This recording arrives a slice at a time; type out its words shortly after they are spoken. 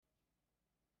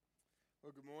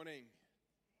Well, good morning.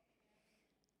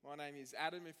 My name is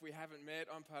Adam. If we haven't met,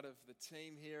 I'm part of the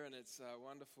team here, and it's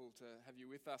wonderful to have you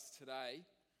with us today.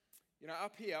 You know,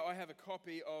 up here I have a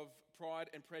copy of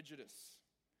Pride and Prejudice,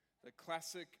 the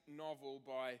classic novel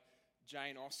by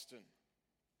Jane Austen.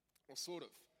 Well, sort of.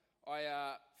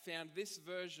 I found this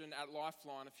version at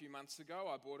Lifeline a few months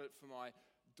ago. I bought it for my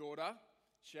daughter.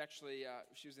 She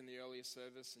was in the earlier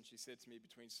service, and she said to me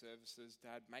between services,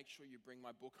 "Dad, make sure you bring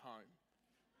my book home."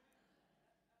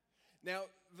 Now,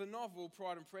 the novel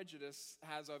Pride and Prejudice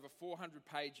has over 400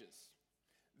 pages.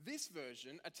 This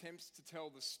version attempts to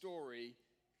tell the story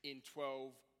in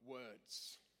 12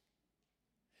 words.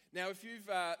 Now, if you've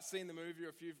seen the movie or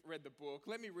if you've read the book,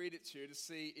 let me read it to you to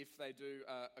see if they do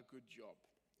a good job.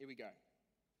 Here we go.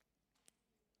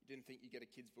 You didn't think you'd get a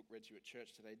kid's book read to you at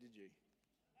church today, did you?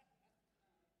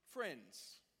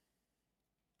 Friends,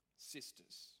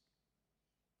 sisters,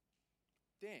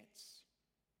 dance,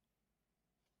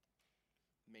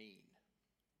 mean,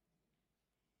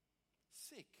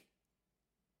 sick,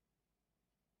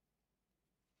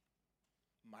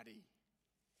 muddy,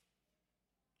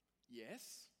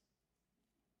 yes,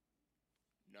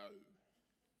 no,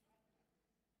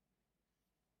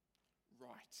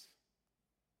 right,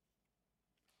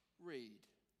 read,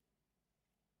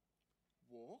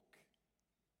 walk,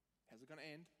 how's it going to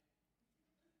end?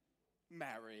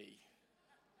 Marry.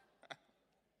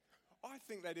 I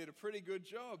think they did a pretty good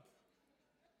job.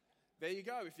 There you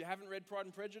go. If you haven't read Pride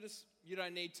and Prejudice, you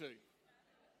don't need to.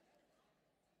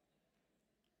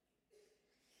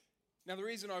 Now, the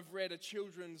reason I've read a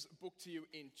children's book to you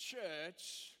in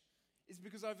church is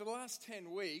because over the last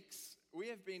 10 weeks, we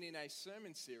have been in a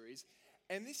sermon series,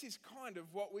 and this is kind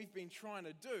of what we've been trying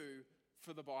to do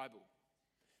for the Bible.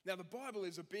 Now, the Bible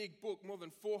is a big book, more than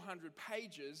 400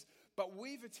 pages, but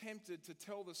we've attempted to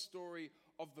tell the story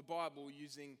of the Bible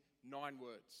using 9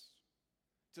 words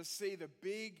to see the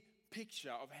big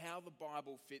picture of how the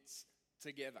Bible fits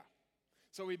together.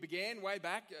 So we began way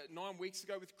back 9 weeks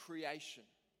ago with creation,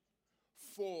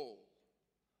 fall,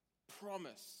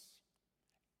 promise,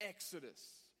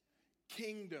 exodus,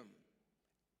 kingdom,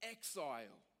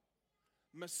 exile,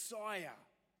 Messiah,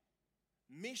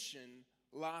 mission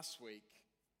last week,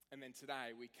 and then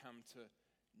today we come to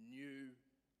new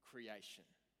creation.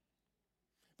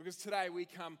 Because today we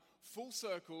come full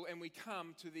circle and we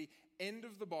come to the end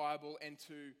of the Bible and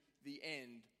to the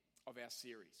end of our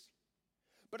series.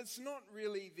 But it's not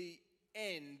really the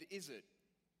end, is it?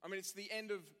 I mean, it's the end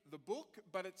of the book,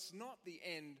 but it's not the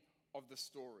end of the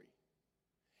story.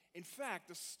 In fact,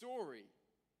 the story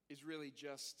is really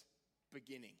just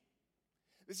beginning.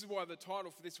 This is why the title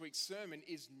for this week's sermon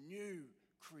is New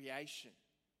Creation.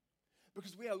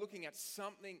 Because we are looking at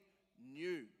something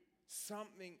new,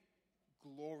 something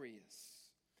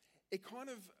glorious. It kind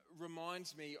of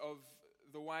reminds me of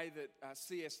the way that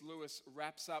C.S. Lewis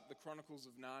wraps up the Chronicles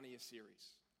of Narnia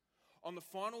series. On the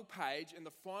final page, in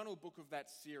the final book of that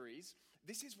series,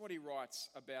 this is what he writes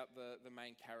about the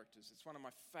main characters. It's one of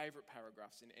my favorite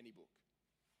paragraphs in any book.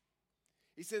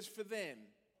 He says, "For them,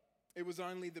 it was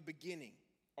only the beginning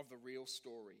of the real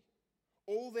story.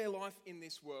 All their life in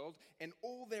this world and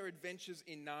all their adventures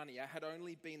in Narnia had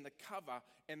only been the cover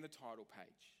and the title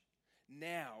page.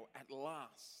 Now, at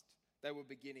last, they were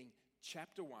beginning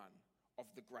chapter 1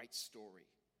 of the great story,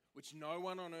 which no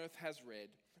one on earth has read,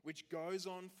 which goes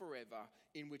on forever,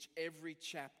 in which every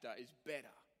chapter is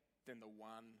better than the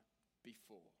one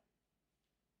before."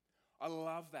 I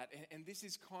love that. And this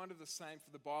is kind of the same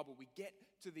for the Bible. We get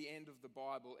to the end of the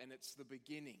Bible and it's the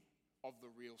beginning of the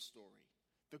real story,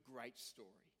 the great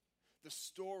story, the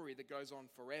story that goes on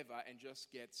forever and just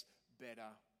gets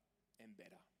better and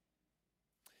better.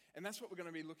 And that's what we're going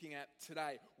to be looking at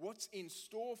today. What's in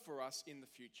store for us in the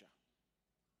future?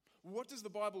 What does the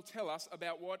Bible tell us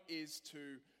about what is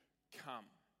to come?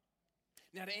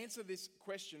 Now, to answer this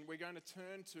question, we're going to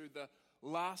turn to the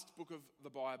last book of the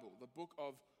Bible, the book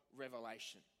of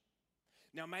Revelation.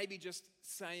 Now, maybe just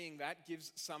saying that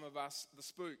gives some of us the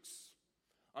spooks.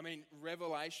 I mean,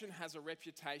 Revelation has a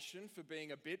reputation for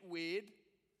being a bit weird,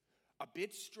 a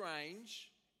bit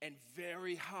strange, and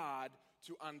very hard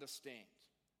to understand.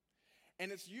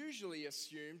 And it's usually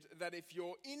assumed that if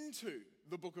you're into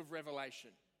the book of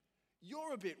Revelation,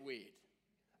 you're a bit weird,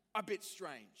 a bit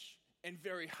strange, and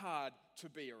very hard to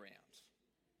be around.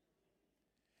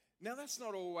 Now, that's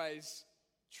not always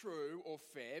true or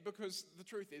fair, because the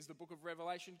truth is the book of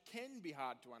Revelation can be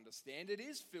hard to understand. It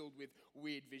is filled with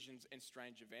weird visions and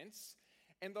strange events.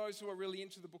 And those who are really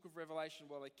into the book of Revelation,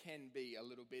 well, it can be a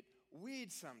little bit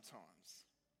weird sometimes.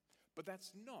 But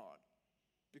that's not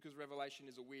because Revelation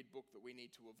is a weird book that we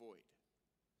need to avoid.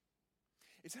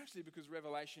 It's actually because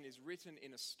Revelation is written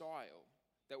in a style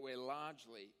that we're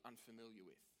largely unfamiliar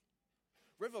with.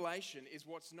 Revelation is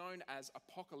what's known as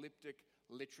apocalyptic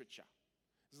literature.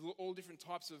 There's all different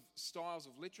types of styles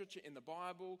of literature in the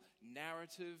Bible: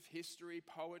 narrative, history,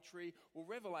 poetry. Well,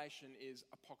 Revelation is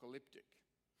apocalyptic.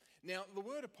 Now, the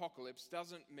word apocalypse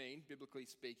doesn't mean, biblically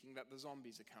speaking, that the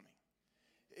zombies are coming.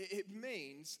 It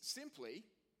means simply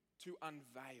to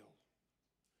unveil,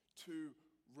 to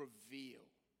reveal.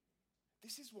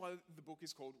 This is why the book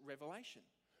is called Revelation.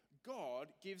 God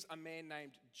gives a man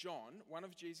named John, one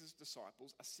of Jesus'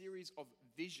 disciples, a series of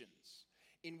visions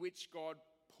in which God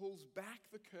pulls back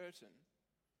the curtain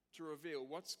to reveal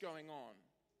what's going on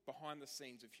behind the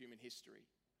scenes of human history,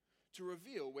 to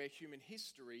reveal where human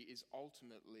history is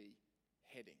ultimately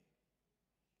heading.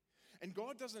 And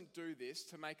God doesn't do this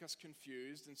to make us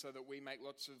confused and so that we make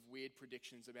lots of weird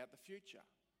predictions about the future.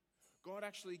 God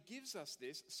actually gives us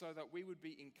this so that we would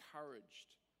be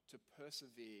encouraged to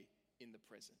persevere in the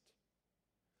present.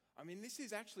 I mean, this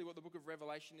is actually what the book of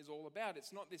Revelation is all about.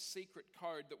 It's not this secret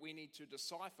code that we need to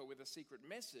decipher with a secret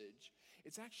message.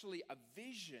 It's actually a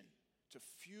vision to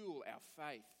fuel our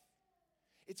faith.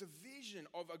 It's a vision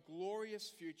of a glorious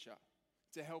future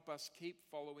to help us keep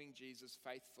following Jesus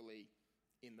faithfully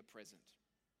in the present.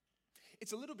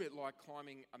 It's a little bit like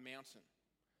climbing a mountain.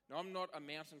 Now, I'm not a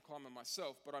mountain climber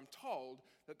myself, but I'm told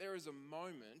that there is a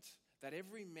moment that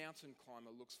every mountain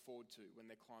climber looks forward to when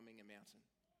they're climbing a mountain.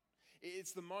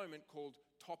 It's the moment called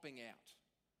topping out.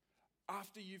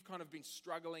 After you've kind of been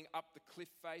struggling up the cliff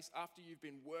face, after you've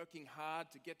been working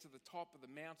hard to get to the top of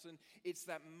the mountain, it's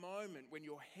that moment when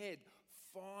your head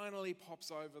finally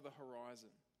pops over the horizon,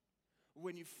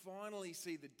 when you finally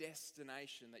see the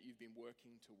destination that you've been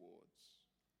working towards.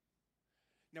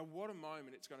 Now, what a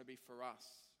moment it's going to be for us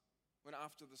when,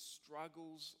 after the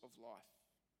struggles of life,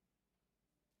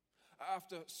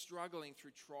 after struggling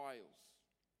through trials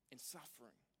and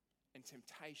suffering and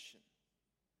temptation,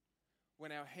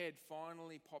 when our head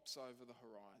finally pops over the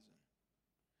horizon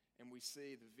and we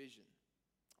see the vision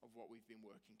of what we've been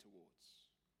working towards.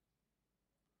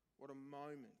 What a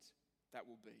moment that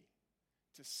will be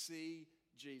to see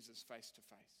Jesus face to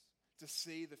face, to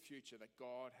see the future that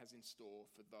God has in store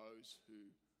for those who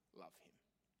love him.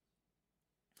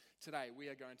 Today we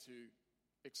are going to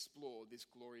explore this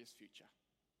glorious future.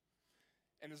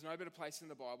 And there's no better place in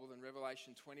the Bible than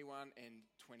Revelation 21 and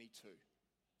 22.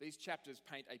 These chapters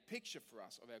paint a picture for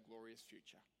us of our glorious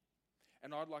future.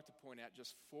 And I'd like to point out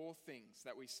just 4 things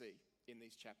that we see in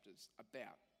these chapters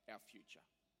about our future.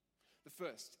 The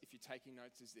first, if you're taking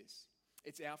notes, is this.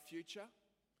 It's our future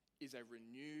is a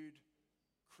renewed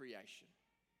creation.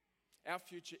 Our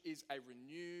future is a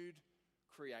renewed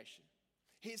creation.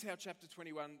 Here's how chapter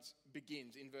 21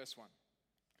 begins in verse 1.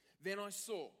 Then I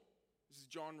saw, this is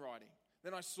John writing,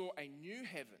 then I saw a new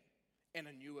heaven and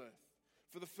a new earth.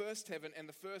 For the first heaven and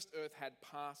the first earth had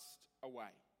passed away.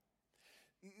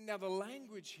 Now the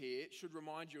language here should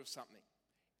remind you of something.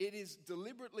 It is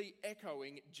deliberately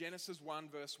echoing Genesis 1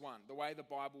 verse 1, the way the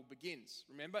Bible begins.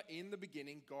 Remember, in the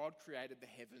beginning, God created the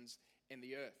heavens and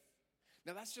the earth.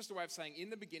 Now that's just a way of saying in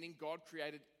the beginning, God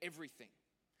created everything.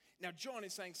 Now John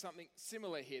is saying something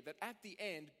similar here, that at the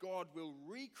end, God will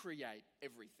recreate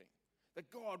everything. That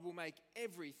God will make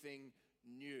everything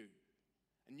new.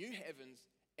 A new heavens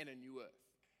and a new earth.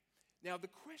 Now the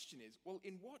question is, well,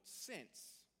 in what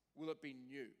sense will it be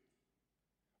new?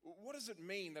 What does it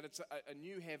mean that it's a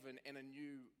new heaven and a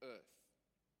new earth?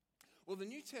 Well, the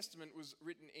New Testament was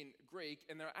written in Greek,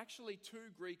 and there are actually 2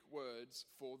 Greek words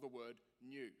for the word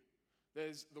new.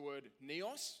 There's the word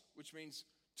neos, which means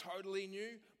totally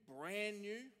new, brand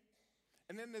new.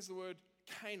 And then there's the word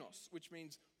kainos, which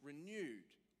means renewed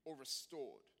or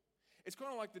restored. It's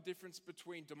kind of like the difference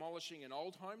between demolishing an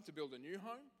old home to build a new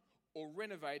home or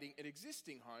renovating an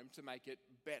existing home to make it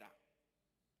better.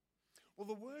 Well,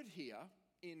 the word here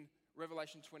in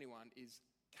Revelation 21 is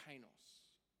kainos,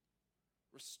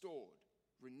 restored,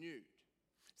 renewed.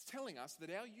 It's telling us that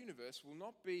our universe will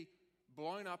not be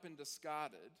blown up and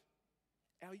discarded.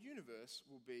 Our universe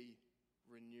will be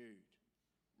renewed,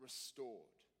 restored.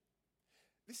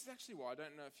 This is actually why, I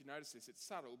don't know if you notice this, it's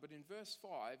subtle, but in verse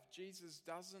 5, Jesus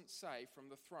doesn't say from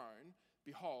the throne,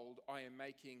 "Behold, I am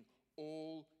making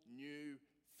all new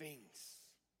things."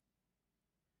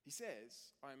 He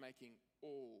says, "I am making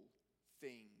all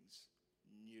things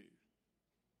new."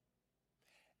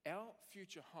 Our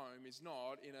future home is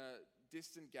not in a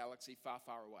distant galaxy far,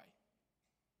 far away.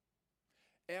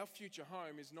 Our future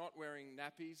home is not wearing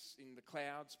nappies in the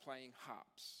clouds playing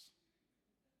harps.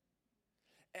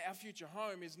 Our future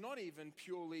home is not even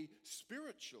purely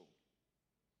spiritual.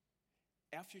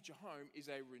 Our future home is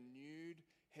a renewed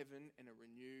heaven and a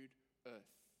renewed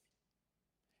earth.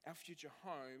 Our future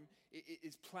home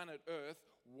is planet Earth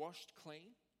washed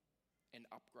clean and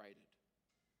upgraded.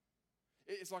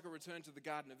 It's like a return to the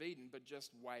Garden of Eden, but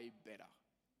just way better.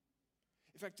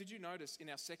 In fact, did you notice in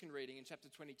our second reading in chapter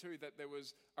 22 that there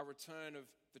was a return of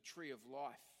the tree of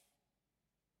life?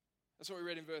 That's what we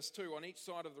read in verse 2. On each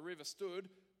side of the river stood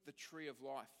the tree of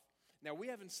life. Now, we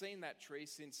haven't seen that tree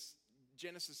since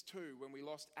Genesis 2 when we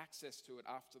lost access to it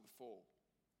after the fall.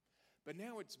 But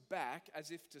now it's back as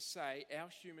if to say our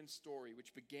human story,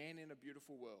 which began in a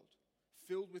beautiful world,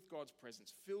 filled with God's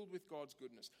presence, filled with God's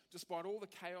goodness. Despite all the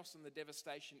chaos and the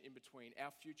devastation in between,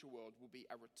 our future world will be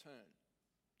a return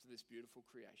to this beautiful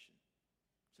creation,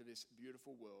 to this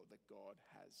beautiful world that God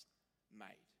has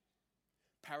made.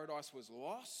 Paradise was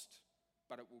lost,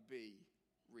 but it will be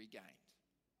regained.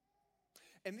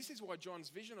 And this is why John's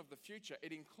vision of the future,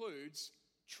 it includes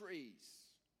trees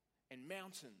and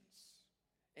mountains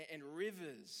and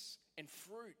rivers and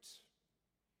fruit.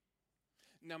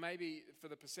 Now, maybe for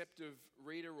the perceptive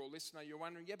reader or listener, you're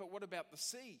wondering, yeah, but what about the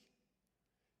sea?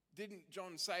 Didn't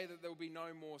John say that there will be no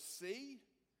more sea?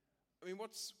 I mean,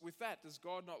 what's with that? Does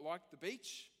God not like the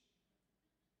beach?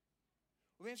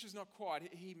 Well, the answer is not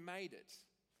quite. He made it.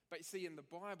 But you see, in the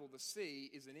Bible, the sea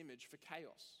is an image for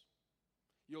chaos.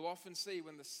 You'll often see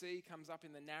when the sea comes up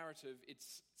in the narrative,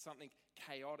 it's something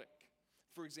chaotic.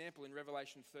 For example, in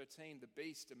Revelation 13, the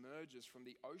beast emerges from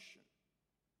the ocean.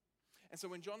 And so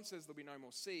when John says there'll be no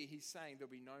more sea, he's saying there'll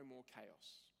be no more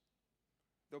chaos.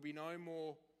 There'll be no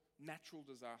more natural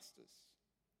disasters.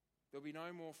 There'll be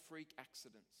no more freak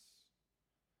accidents.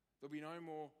 There'll be no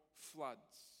more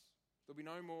floods. There'll be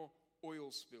no more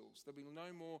oil spills. There'll be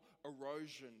no more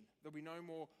erosion. There'll be no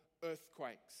more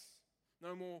earthquakes.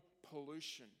 No more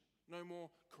pollution. No more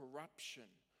corruption.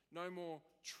 No more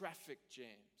traffic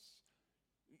jams.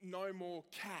 No more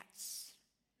cats.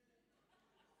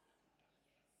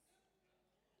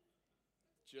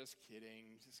 Just kidding.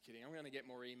 I'm going to get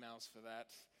more emails for that.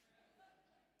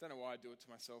 Don't know why I do it to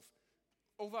myself.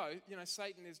 Although,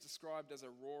 Satan is described as a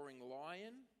roaring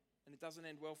lion, and it doesn't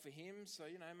end well for him, so,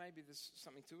 maybe there's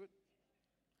something to it.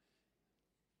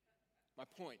 My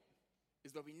point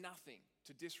is there'll be nothing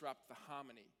to disrupt the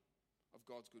harmony of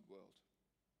God's good world.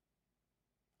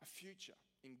 A future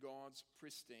in God's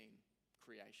pristine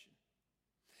creation.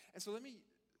 And so let me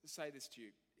say this to you.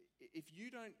 If you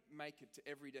don't make it to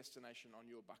every destination on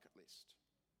your bucket list,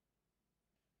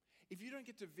 if you don't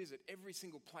get to visit every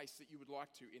single place that you would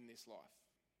like to in this life,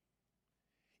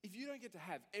 if you don't get to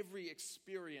have every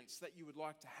experience that you would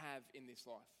like to have in this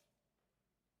life,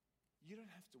 you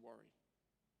don't have to worry.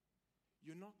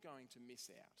 You're not going to miss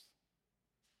out.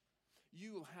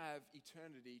 You will have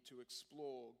eternity to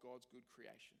explore God's good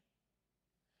creation.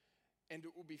 And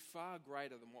it will be far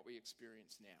greater than what we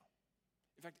experience now.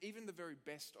 In fact, even the very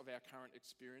best of our current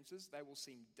experiences, they will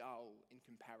seem dull in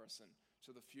comparison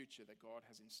to the future that God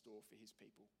has in store for his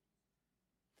people.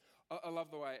 I love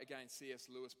the way, again, C.S.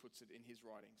 Lewis puts it in his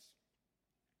writings.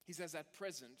 He says, at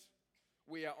present,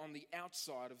 we are on the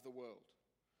outside of the world,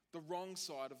 the wrong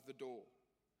side of the door.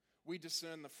 We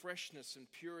discern the freshness and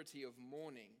purity of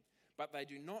morning, but they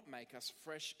do not make us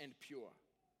fresh and pure.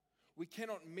 We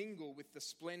cannot mingle with the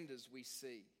splendors we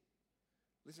see.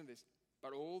 Listen to this.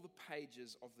 But all the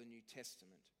pages of the New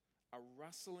Testament are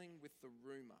rustling with the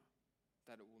rumor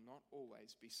that it will not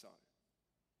always be so.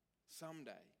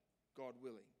 Someday, God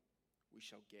willing, we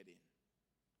shall get in.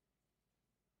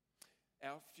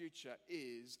 Our future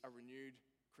is a renewed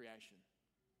creation.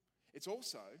 It's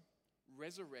also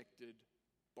resurrected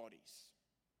bodies.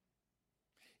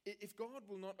 If God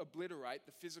will not obliterate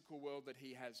the physical world that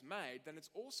he has made, then it's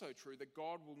also true that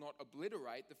God will not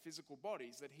obliterate the physical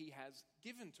bodies that he has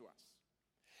given to us.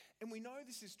 And we know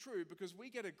this is true because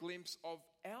we get a glimpse of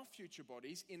our future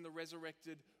bodies in the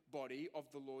resurrected body of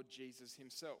the Lord Jesus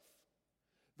himself.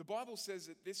 The Bible says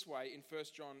it this way in 1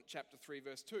 John chapter 3,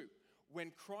 verse 2.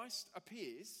 When Christ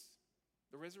appears,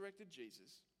 the resurrected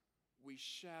Jesus, we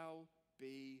shall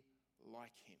be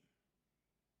like him.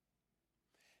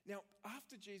 Now,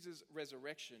 after Jesus'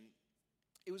 resurrection,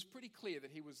 it was pretty clear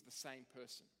that he was the same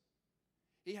person.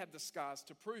 He had the scars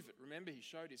to prove it. Remember, he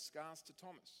showed his scars to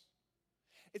Thomas.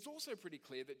 It's also pretty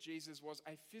clear that Jesus was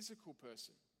a physical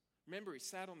person. Remember, he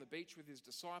sat on the beach with his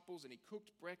disciples and he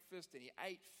cooked breakfast and he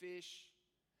ate fish.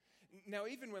 Now,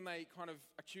 even when they kind of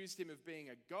accused him of being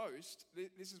a ghost,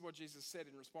 this is what Jesus said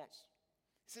in response.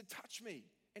 He said, touch me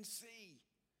and see.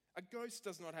 A ghost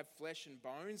does not have flesh and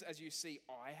bones as you see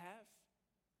I have.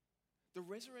 The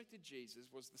resurrected Jesus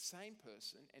was the same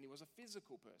person and he was a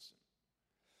physical person.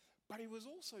 But he was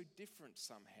also different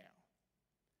somehow.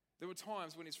 There were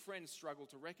times when his friends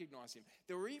struggled to recognize him.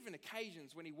 There were even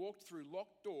occasions when he walked through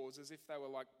locked doors as if they were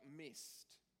like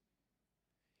mist.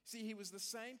 See, he was the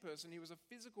same person. He was a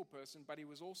physical person, but he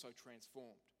was also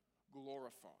transformed,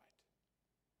 glorified.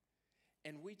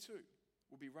 And we too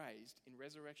will be raised in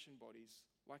resurrection bodies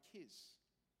like his.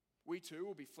 We too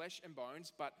will be flesh and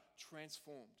bones, but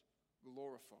transformed,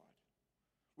 glorified.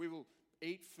 We will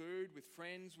eat food with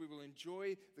friends. We will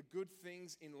enjoy the good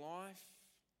things in life,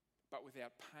 but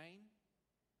without pain,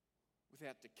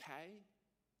 without decay,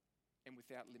 and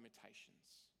without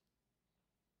limitations.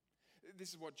 This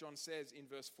is what John says in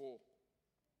verse 4,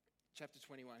 chapter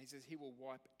 21. He says, he will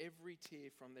wipe every tear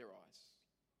from their eyes.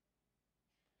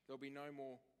 There'll be no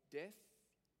more death,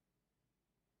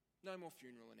 no more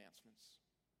funeral announcements,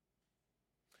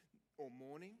 or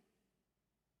mourning,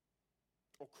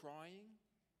 or crying,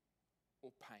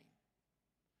 or pain.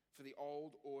 For the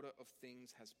old order of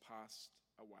things has passed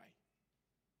away.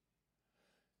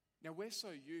 Now, we're so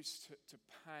used to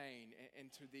pain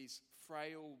and to these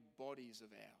frail bodies of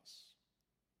ours.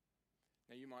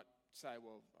 Now, you might say,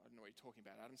 well, I don't know what you're talking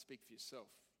about, Adam. Speak for yourself.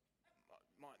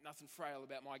 Nothing frail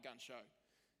about my gun show.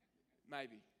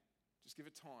 Maybe. Just give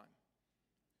it time.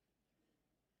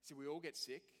 See, we all get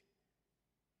sick.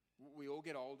 We all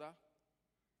get older.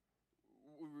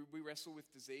 We wrestle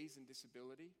with disease and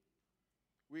disability.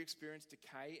 We experience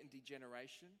decay and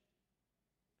degeneration.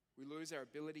 We lose our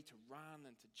ability to run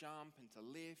and to jump and to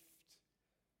lift.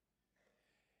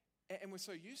 And we're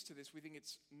so used to this, we think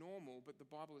it's normal, but the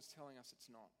Bible is telling us it's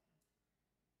not.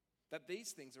 That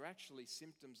these things are actually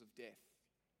symptoms of death.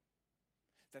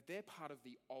 That they're part of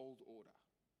the old order,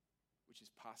 which is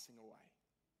passing away.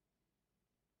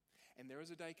 And there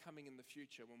is a day coming in the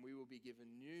future when we will be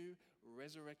given new,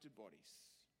 resurrected bodies.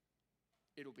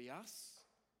 It'll be us,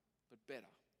 but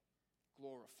better,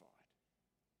 glorified.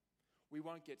 We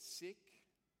won't get sick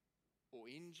or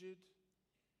injured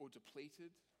or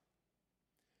depleted.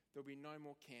 There'll be no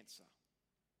more cancer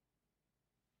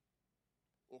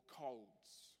or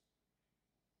colds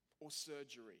or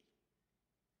surgery.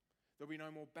 There'll be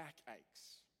no more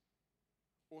backaches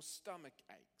or stomach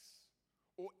aches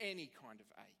or any kind of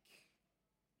ache.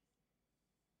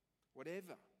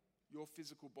 Whatever your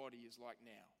physical body is like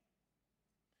now,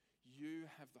 you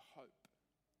have the hope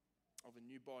of a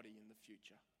new body in the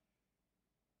future.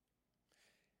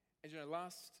 And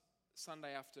last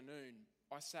Sunday afternoon,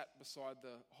 I sat beside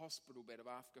the hospital bed of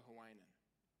Afka Hawaiian.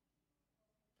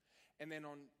 And then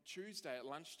on Tuesday at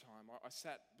lunchtime, I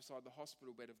sat beside the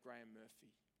hospital bed of Graham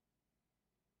Murphy.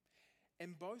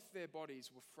 And both their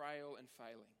bodies were frail and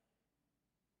failing.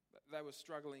 They were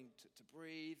struggling to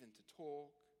breathe and to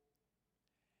talk.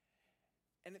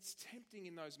 And it's tempting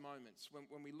in those moments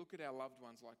when we look at our loved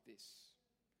ones like this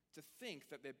to think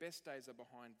that their best days are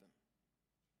behind them.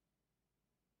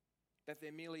 That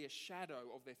they're merely a shadow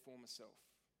of their former self.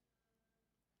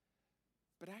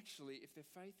 But actually, if their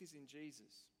faith is in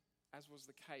Jesus, as was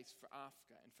the case for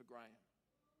Afka and for Graham,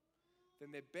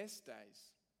 then their best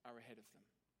days are ahead of them.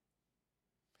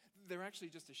 They're actually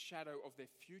just a shadow of their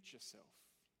future self.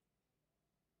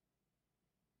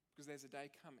 Because there's a day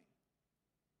coming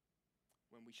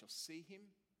when we shall see him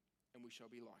and we shall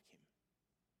be like him.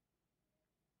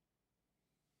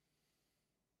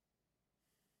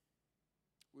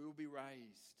 We will be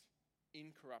raised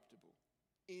incorruptible,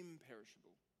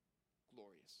 imperishable,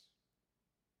 glorious.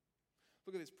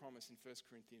 Look at this promise in 1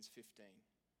 Corinthians 15.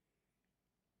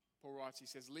 Paul writes, he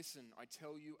says, listen, I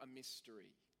tell you a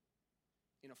mystery.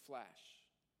 In a flash,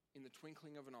 in the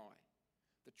twinkling of an eye,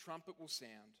 the trumpet will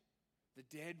sound, the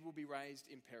dead will be raised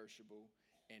imperishable,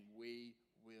 and we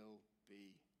will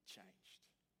be changed.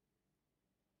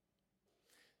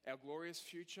 Our glorious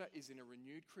future is in a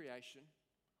renewed creation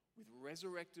with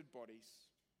resurrected bodies.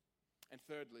 And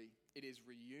thirdly, it is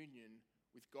reunion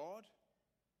with God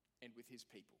and with his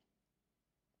people.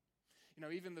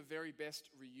 Even the very best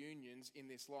reunions in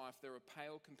this life, they're a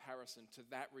pale comparison to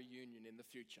that reunion in the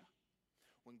future.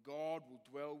 When God will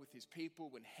dwell with his people,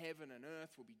 when heaven and earth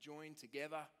will be joined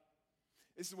together.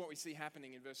 This is what we see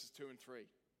happening in verses 2 and 3.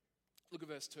 Look at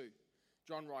verse 2.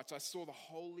 John writes, I saw the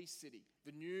holy city,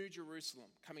 the new Jerusalem,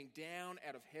 coming down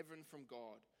out of heaven from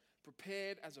God,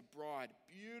 prepared as a bride,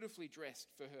 beautifully dressed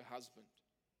for her husband.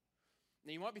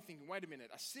 Now you might be thinking, wait a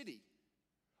minute, a city?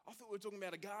 I thought we were talking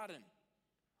about a garden.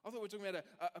 I thought we were talking about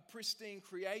a pristine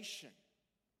creation.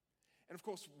 And of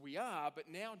course we are, but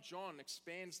now John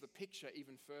expands the picture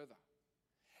even further.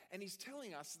 And he's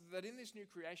telling us that in this new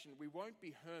creation, we won't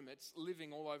be hermits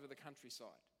living all over the countryside.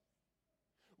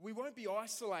 We won't be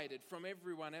isolated from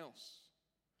everyone else.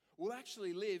 We'll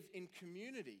actually live in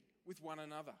community with one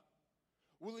another.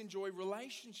 We'll enjoy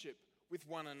relationship with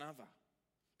one another.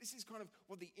 This is kind of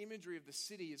what the imagery of the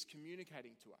city is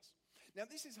communicating to us. Now,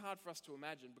 this is hard for us to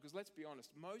imagine because, let's be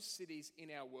honest, most cities in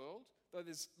our world, though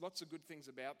there's lots of good things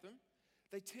about them,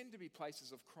 they tend to be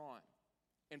places of crime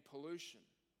and pollution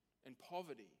and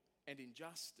poverty and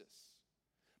injustice.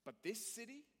 But this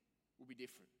city will be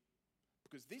different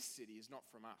because this city is not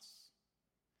from us.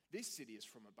 This city is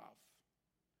from above.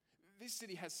 This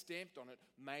city has stamped on it,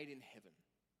 made in heaven.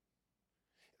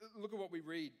 Look at what we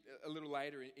read a little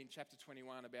later in chapter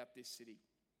 21 about this city.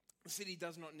 The city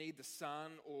does not need the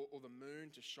sun or the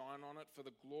moon to shine on it, for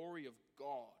the glory of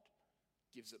God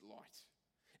gives it light,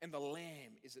 and the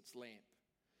Lamb is its lamp.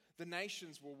 The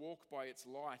nations will walk by its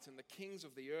light, and the kings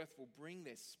of the earth will bring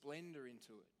their splendor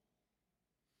into it.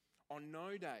 On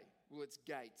no day will its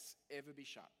gates ever be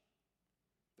shut.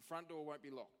 The front door won't be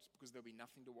locked because there'll be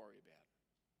nothing to worry about,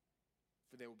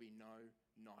 for there will be no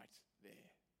night there.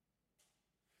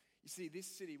 You see, this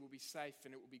city will be safe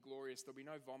and it will be glorious. There'll be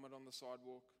no vomit on the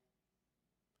sidewalk.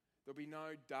 There'll be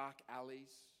no dark alleys.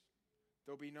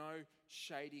 There'll be no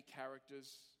shady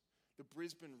characters. The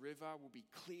Brisbane River will be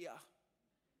clear.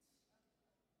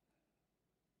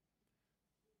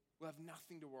 We'll have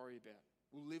nothing to worry about.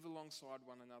 We'll live alongside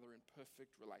one another in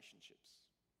perfect relationships.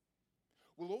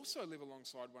 We'll also live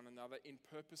alongside one another in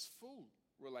purposeful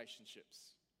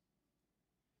relationships.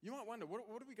 You might wonder, what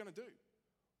are we going to do?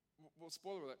 Well,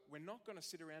 spoiler alert, we're not going to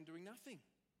sit around doing nothing.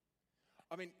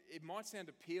 I mean, it might sound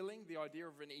appealing, the idea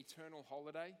of an eternal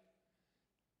holiday.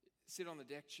 Sit on the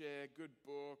deck chair, good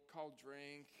book, cold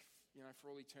drink, for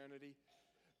all eternity.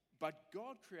 But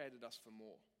God created us for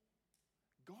more.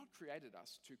 God created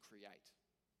us to create,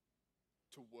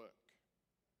 to work,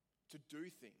 to do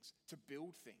things, to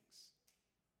build things,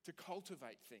 to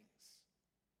cultivate things.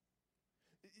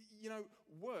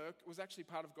 Work was actually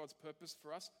part of God's purpose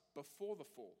for us before the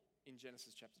fall in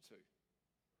Genesis chapter 2.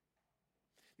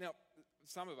 Now,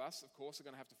 some of us, of course, are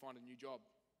going to have to find a new job.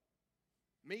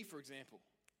 Me, for example,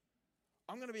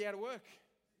 I'm going to be out of work.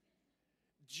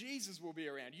 Jesus will be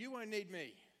around. You won't need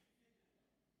me.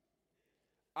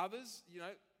 Others,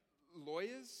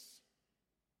 lawyers,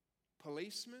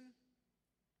 policemen,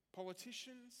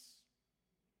 politicians,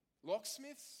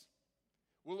 locksmiths,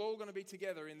 we're all going to be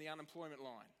together in the unemployment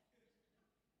line.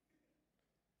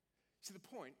 See, the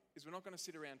point is we're not going to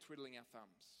sit around twiddling our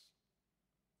thumbs.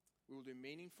 We will do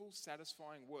meaningful,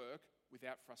 satisfying work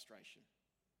without frustration.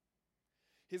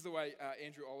 Here's the way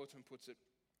Andrew Ollerton puts it.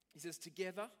 He says,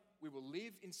 together we will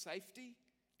live in safety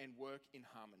and work in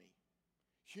harmony.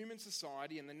 Human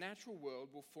society and the natural world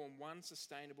will form one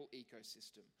sustainable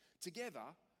ecosystem. Together,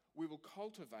 we will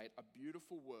cultivate a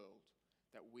beautiful world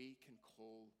that we can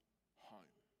call home.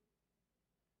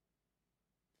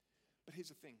 But here's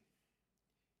the thing.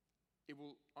 It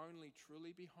will only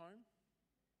truly be home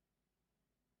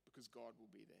because God will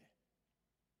be there.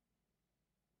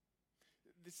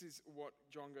 This is what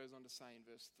John goes on to say in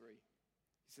verse 3.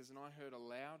 He says, and I heard a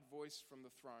loud voice from the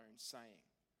throne saying,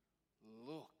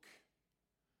 look,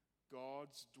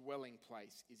 God's dwelling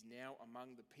place is now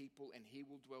among the people, and he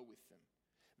will dwell with them.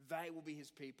 They will be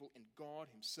his people, and God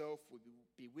himself will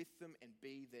be with them and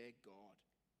be their God.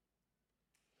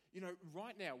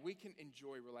 Right now we can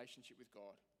enjoy relationship with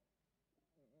God.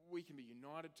 We can be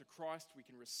united to Christ. We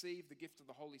can receive the gift of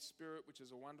the Holy Spirit, which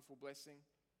is a wonderful blessing.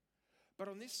 But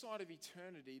on this side of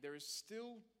eternity, there is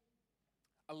still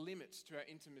a limit to our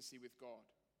intimacy with God.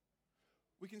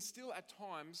 We can still at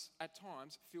times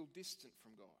feel distant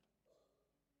from God.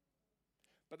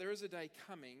 But there is a day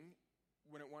coming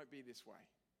when it won't be this way.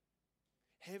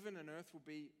 Heaven and earth will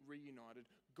be reunited.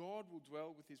 God will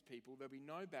dwell with his people. There'll be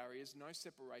no barriers, no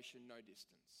separation, no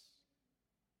distance.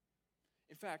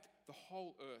 In fact, the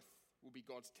whole earth will be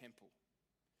God's temple.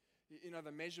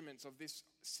 The measurements of this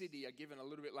city are given a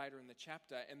little bit later in the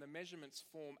chapter, and the measurements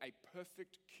form a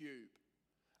perfect cube.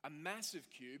 A massive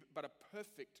cube, but a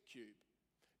perfect cube.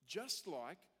 Just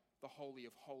like the Holy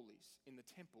of Holies in the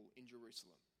temple in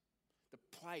Jerusalem.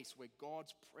 The place where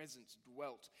God's presence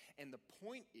dwelt. And the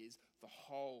point is, the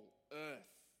whole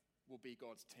earth will be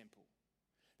God's temple.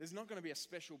 There's not going to be a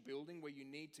special building where you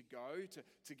need to go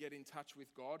to get in touch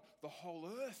with God. The whole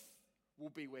earth will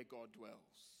be where God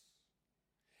dwells.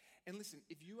 And listen,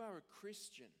 if you are a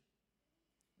Christian,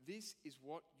 this is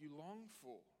what you long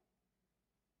for.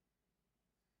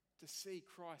 To see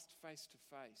Christ face to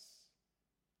face.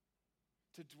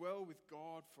 To dwell with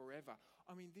God forever.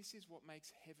 This is what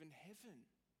makes heaven heaven.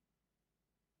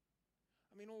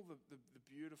 All the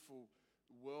beautiful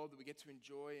world that we get to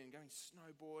enjoy and going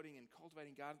snowboarding and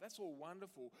cultivating gardens, that's all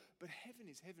wonderful. But heaven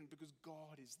is heaven because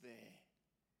God is there.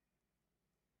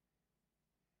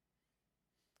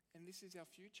 And this is our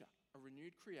future, a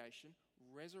renewed creation,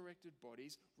 resurrected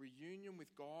bodies, reunion with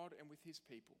God and with his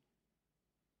people.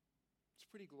 It's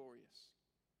pretty glorious.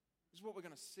 This is what we're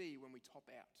going to see when we top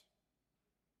out.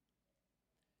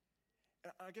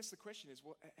 And I guess the question is,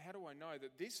 well, how do I know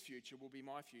that this future will be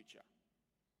my future?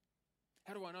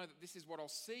 How do I know that this is what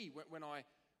I'll see when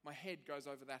my head goes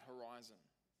over that horizon?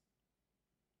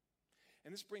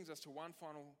 And this brings us to one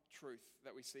final truth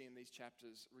that we see in these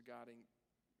chapters regarding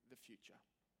the future.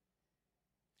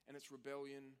 And it's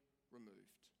rebellion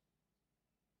removed.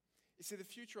 You see, the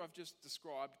future I've just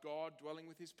described, God dwelling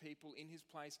with his people in his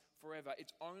place forever,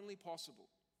 it's only possible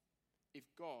if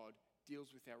God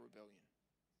deals with our rebellion.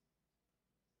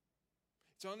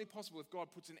 It's only possible if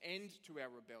God puts an end to our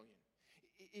rebellion.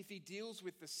 If he deals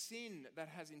with the sin that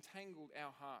has entangled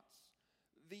our hearts,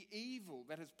 the evil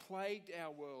that has plagued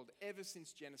our world ever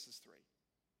since Genesis 3.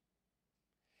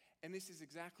 And this is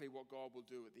exactly what God will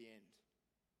do at the end.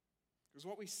 Because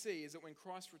what we see is that when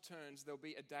Christ returns, there'll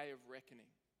be a day of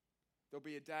reckoning. There'll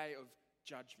be a day of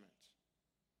judgment.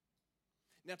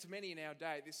 Now, to many in our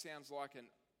day, this sounds like an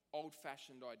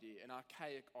old-fashioned idea, an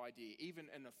archaic idea, even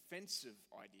an offensive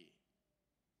idea.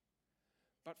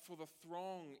 But for the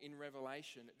throng in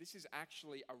Revelation, this is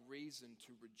actually a reason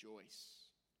to rejoice.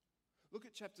 Look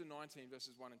at chapter 19,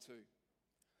 verses 1 and 2.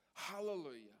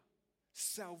 Hallelujah!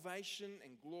 Salvation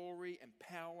and glory and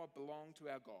power belong to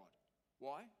our God.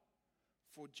 Why?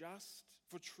 For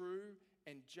true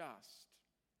and just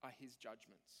are his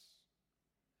judgments.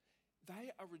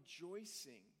 They are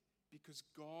rejoicing because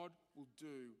God will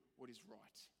do what is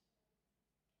right.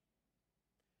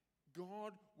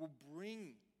 God will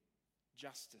bring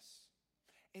justice.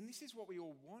 And this is what we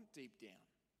all want deep down.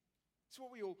 It's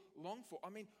what we all long for. I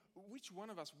mean, which one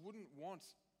of us wouldn't want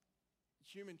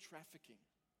human trafficking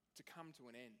to come to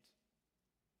an end?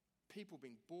 People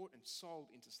being bought and sold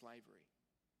into slavery.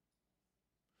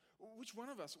 Which one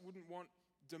of us wouldn't want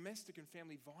domestic and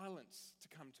family violence to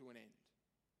come to an end?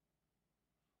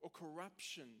 Or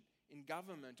corruption in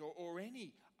government or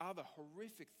any other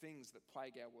horrific things that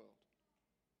plague our world?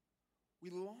 We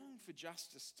long for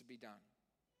justice to be done.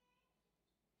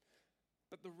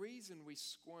 But the reason we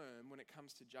squirm when it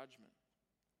comes to judgment,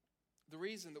 the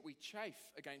reason that we chafe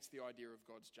against the idea of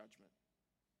God's judgment,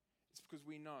 is because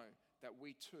we know that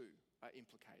we too are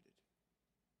implicated.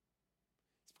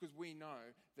 It's because we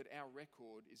know that our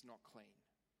record is not clean.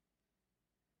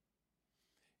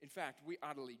 In fact, we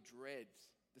utterly dread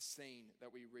the scene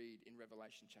that we read in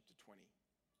Revelation chapter 20.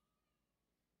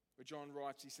 Where John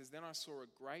writes, he says, "Then I saw a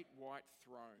great white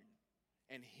throne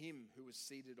and him who was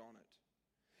seated on it.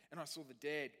 And I saw the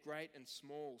dead, great and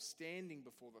small, standing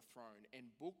before the throne,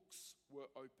 and books were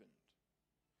opened.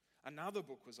 Another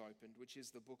book was opened, which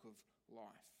is the book of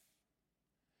life."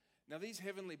 Now these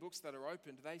heavenly books that are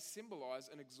opened, they symbolize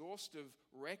an exhaustive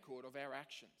record of our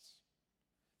actions.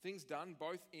 Things done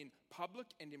both in public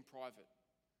and in private.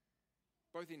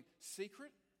 Both in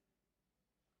secret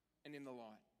and in the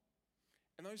light.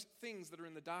 And those things that are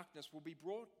in the darkness will be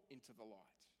brought into the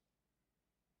light.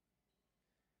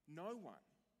 No one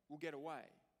will get away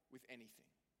with anything.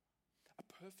 A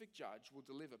perfect judge will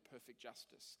deliver perfect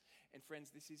justice. And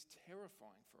friends, this is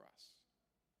terrifying for us.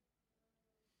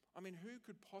 I mean, who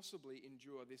could possibly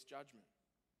endure this judgment?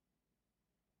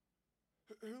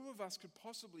 Who of us could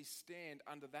possibly stand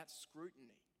under that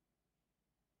scrutiny?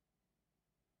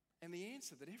 And the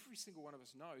answer that every single one of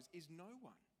us knows is no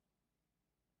one.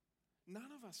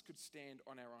 None of us could stand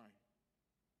on our own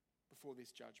before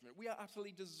this judgment. We are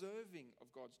utterly deserving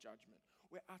of God's judgment.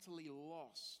 We're utterly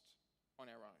lost on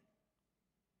our own.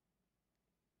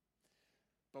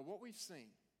 But what we've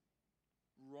seen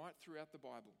right throughout the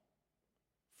Bible,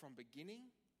 from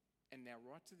beginning and now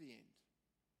right to the end,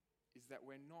 is that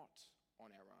we're not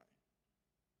on our own.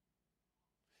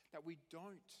 That we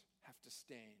don't have to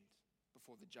stand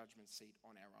before the judgment seat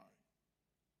on our own.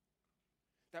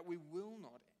 That we will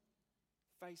not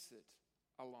face it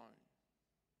alone.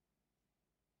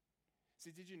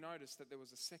 See, did you notice that there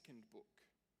was a second book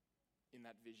in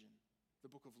that vision? The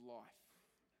book of life.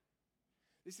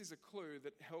 This is a clue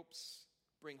that helps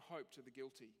bring hope to the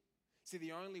guilty. See,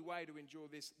 the only way to endure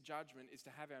this judgment is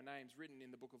to have our names written in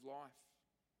the book of life.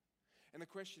 And the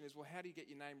question is, well, how do you get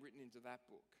your name written into that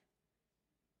book?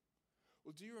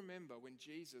 Well, do you remember when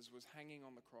Jesus was hanging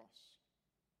on the cross?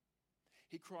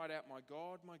 He cried out, my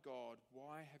God,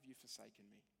 why have you forsaken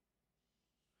me?"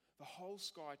 The whole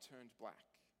sky turned black.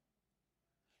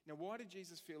 Now, why did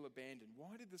Jesus feel abandoned?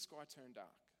 Why did the sky turn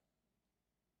dark?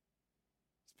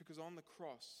 It's because on the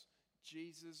cross,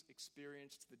 Jesus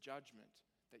experienced the judgment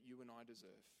that you and I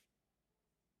deserve.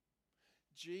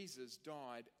 Jesus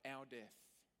died our death.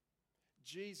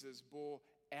 Jesus bore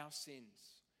our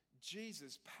sins.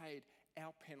 Jesus paid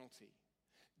our penalty.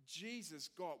 Jesus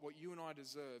got what you and I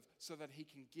deserve so that he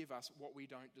can give us what we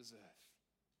don't deserve.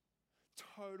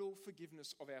 Total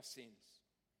forgiveness of our sins.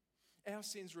 Our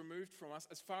sins removed from us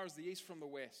as far as the east from the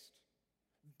west.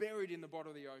 Buried in the bottom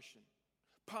of the ocean.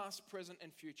 Past, present,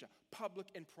 and future. Public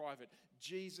and private.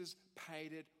 Jesus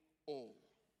paid it all.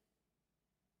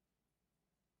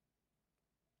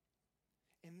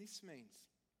 And this means,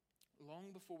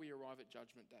 long before we arrive at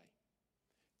Judgment Day,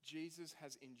 Jesus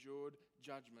has endured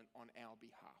judgment on our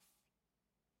behalf.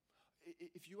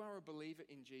 If you are a believer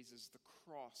in Jesus, the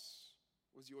cross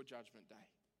was your judgment day.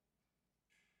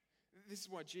 This is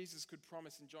why Jesus could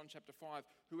promise in John chapter 5,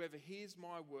 whoever hears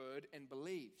my word and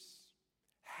believes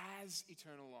has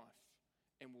eternal life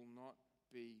and will not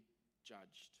be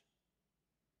judged.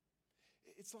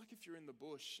 It's like if you're in the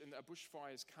bush and a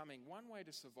bushfire is coming, one way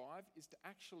to survive is to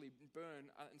actually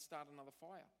burn and start another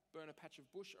fire. Burn a patch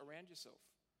of bush around yourself.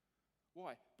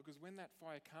 Why? Because when that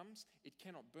fire comes, it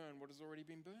cannot burn what has already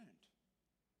been burned.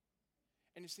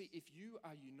 And you see, if you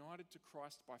are united to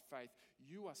Christ by faith,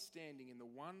 you are standing in the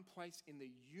one place in the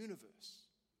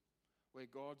universe where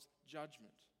God's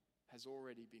judgment has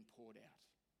already been poured out.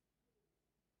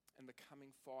 And the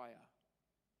coming fire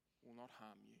will not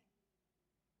harm you.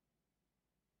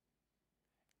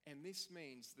 And this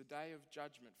means the day of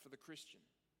judgment for the Christian,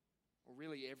 or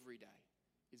really every day,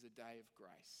 is a day of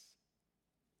grace.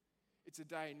 It's a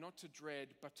day not to dread,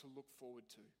 but to look forward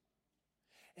to.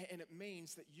 And it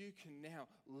means that you can now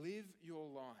live your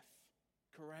life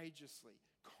courageously,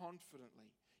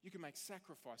 confidently. You can make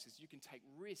sacrifices. You can take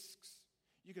risks.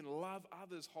 You can love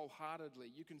others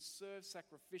wholeheartedly. You can serve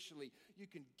sacrificially. You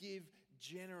can give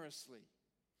generously.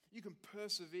 You can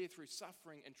persevere through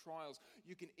suffering and trials.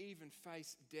 You can even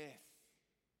face death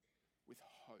with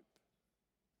hope.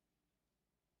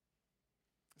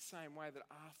 The same way that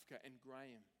Afka and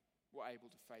Graham were able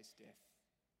to face death.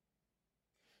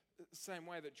 The same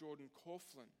way that Jordan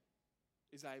Coughlin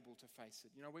is able to face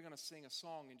it. You know, we're going to sing a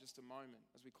song in just a moment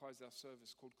as we close our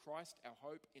service called Christ, Our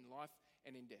Hope in Life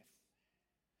and in Death.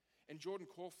 And Jordan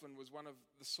Coughlin was one of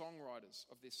the songwriters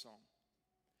of this song.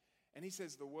 And he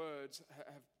says the words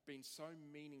have been so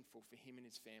meaningful for him and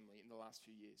his family in the last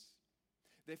few years.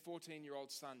 Their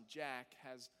 14-year-old son, Jack,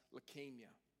 has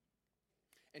leukemia.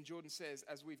 And Jordan says,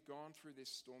 as we've gone through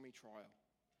this stormy trial,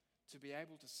 to be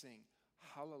able to sing,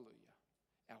 Hallelujah,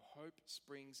 our hope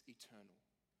springs eternal.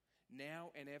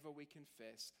 Now and ever we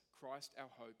confess Christ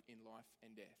our hope in life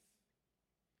and death.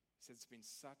 He says it's been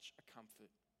such a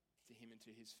comfort to him and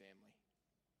to his family.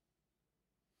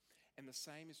 And the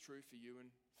same is true for you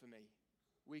and for me.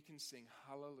 We can sing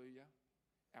Hallelujah,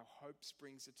 our hope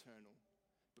springs eternal,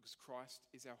 because Christ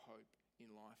is our hope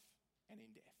in life and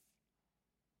in death.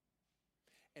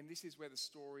 And this is where the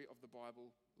story of the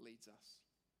Bible leads us.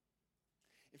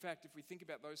 In fact, if we think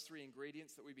about those three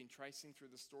ingredients that we've been tracing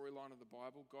through the storyline of the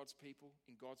Bible, God's people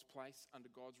in God's place under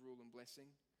God's rule and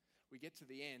blessing, we get to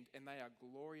the end and they are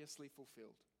gloriously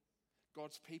fulfilled.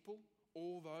 God's people,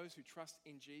 all those who trust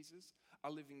in Jesus,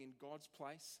 are living in God's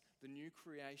place, the new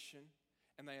creation,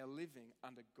 and they are living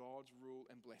under God's rule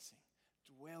and blessing,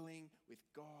 dwelling with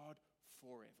God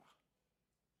forever.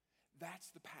 That's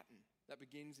the pattern that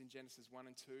begins in Genesis 1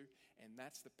 and 2, and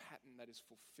that's the pattern that is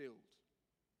fulfilled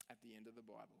at the end of the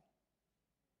Bible.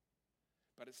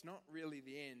 But it's not really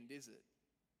the end, is it?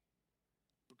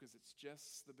 Because it's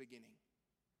just the beginning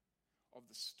of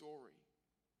the story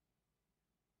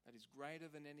that is greater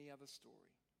than any other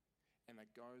story and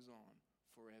that goes on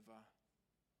forever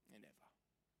and ever.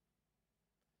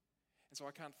 And so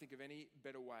I can't think of any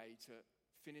better way to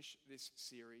finish this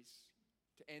series,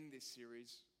 to end this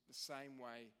series the same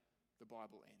way the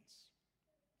Bible ends,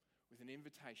 with an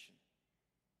invitation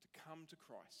to come to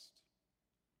Christ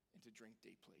and to drink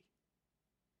deeply.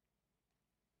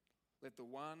 Let the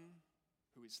one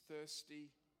who is thirsty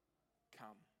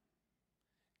come,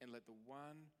 and let the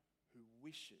one who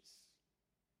wishes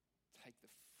take the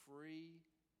free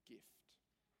gift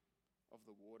of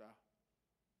the water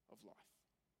of life.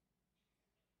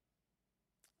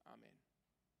 Amen.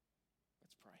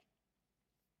 Let's pray.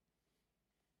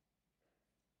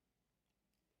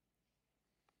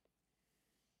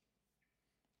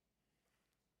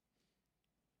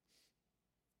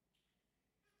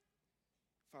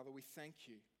 Father, we thank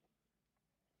you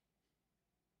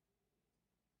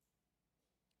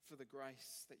for the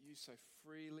grace that you so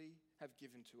freely have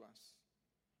given to us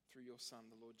through your Son,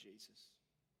 the Lord Jesus.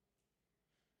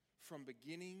 From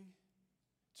beginning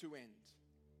to end,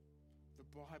 the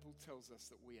Bible tells us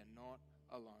that we are not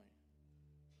alone,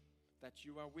 that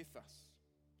you are with us,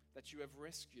 that you have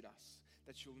rescued us,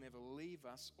 that you'll never leave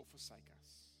us or forsake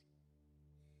us.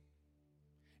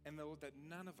 And Lord, that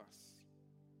none of us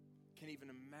can even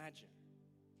imagine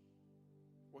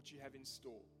what you have in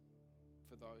store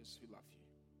for those who love you.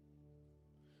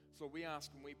 So we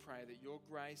ask and we pray that your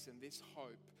grace and this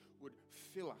hope would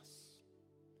fill us,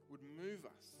 would move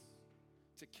us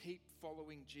to keep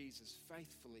following Jesus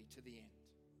faithfully to the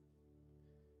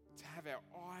end, to have our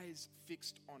eyes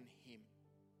fixed on him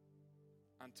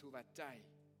until that day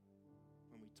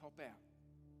when we top out,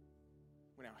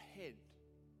 when our head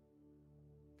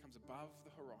comes above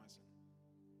the horizon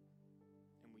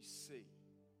and we see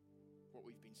what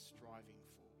we've been striving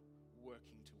for,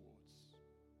 working towards,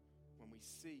 when we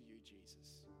see you,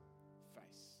 Jesus,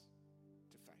 face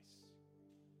to face.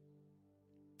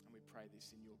 And we pray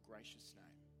this in your gracious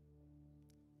name.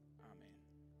 Amen.